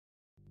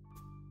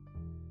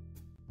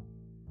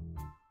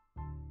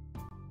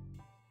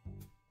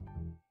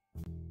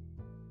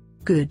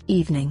Good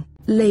evening,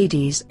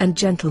 ladies and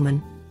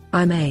gentlemen.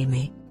 I'm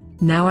Amy.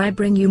 Now I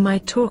bring you my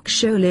talk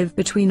show Live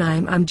Between.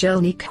 I'm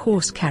Jelnik.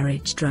 Horse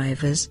carriage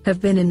drivers have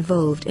been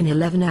involved in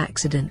 11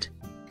 accident.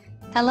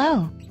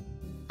 Hello.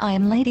 I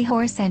am Lady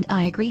Horse and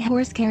I agree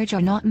horse carriage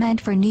are not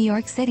meant for New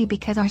York City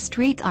because our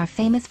streets are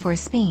famous for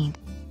speed.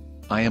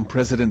 I am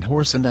President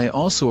Horse and I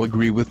also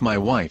agree with my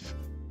wife.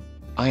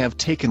 I have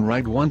taken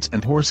ride once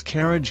and horse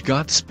carriage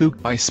got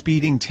spooked by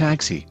speeding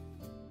taxi.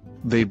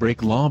 They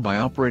break law by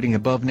operating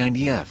above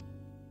 90 mph.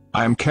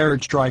 I am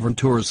carriage driver and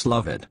tourists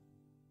love it.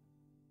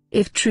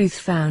 If truth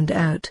found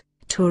out,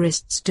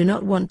 tourists do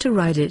not want to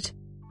ride it.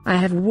 I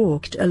have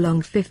walked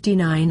along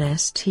 59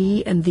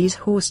 St and these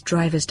horse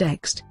drivers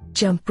text,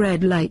 jump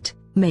red light,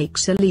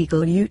 makes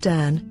illegal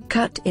U-turn,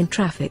 cut in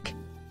traffic.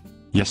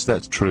 Yes,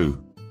 that's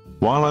true.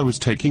 While I was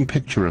taking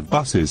picture of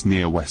buses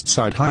near West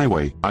Side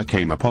Highway, I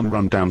came upon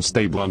rundown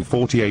stable on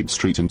 48th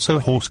Street and saw a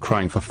horse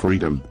crying for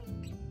freedom.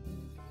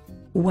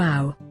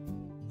 Wow.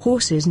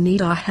 Horses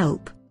need our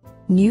help.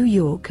 New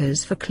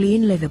Yorkers for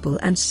clean, livable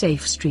and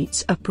safe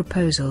streets. A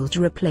proposal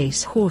to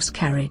replace horse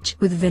carriage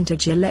with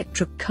vintage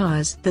electric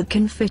cars that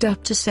can fit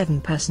up to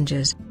 7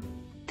 passengers.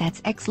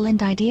 That's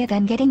excellent idea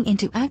than getting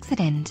into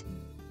accident.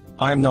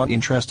 I am not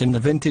interested in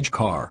the vintage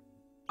car.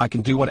 I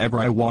can do whatever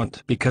I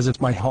want because it's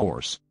my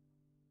horse.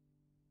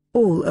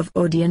 All of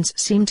audience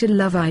seem to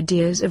love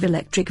ideas of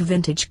electric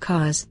vintage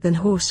cars than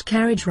horse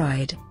carriage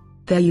ride.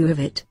 There you have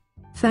it.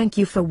 Thank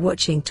you for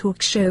watching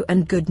talk show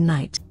and good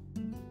night.